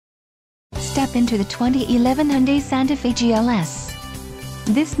step into the 2011 Hyundai Santa Fe GLS.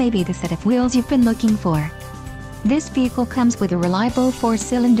 This may be the set of wheels you've been looking for. This vehicle comes with a reliable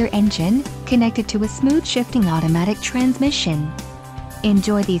 4-cylinder engine, connected to a smooth shifting automatic transmission.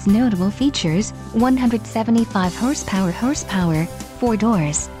 Enjoy these notable features: 175 horsepower, 4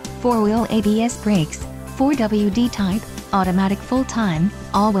 doors, 4-wheel ABS brakes, 4WD type, automatic full-time,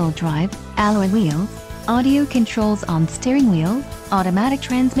 all-wheel drive, alloy wheels, audio controls on steering wheel, automatic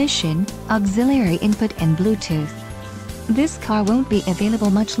transmission, auxiliary input and Bluetooth. This car won't be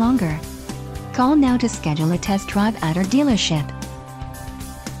available much longer. Call now to schedule a test drive at our dealership.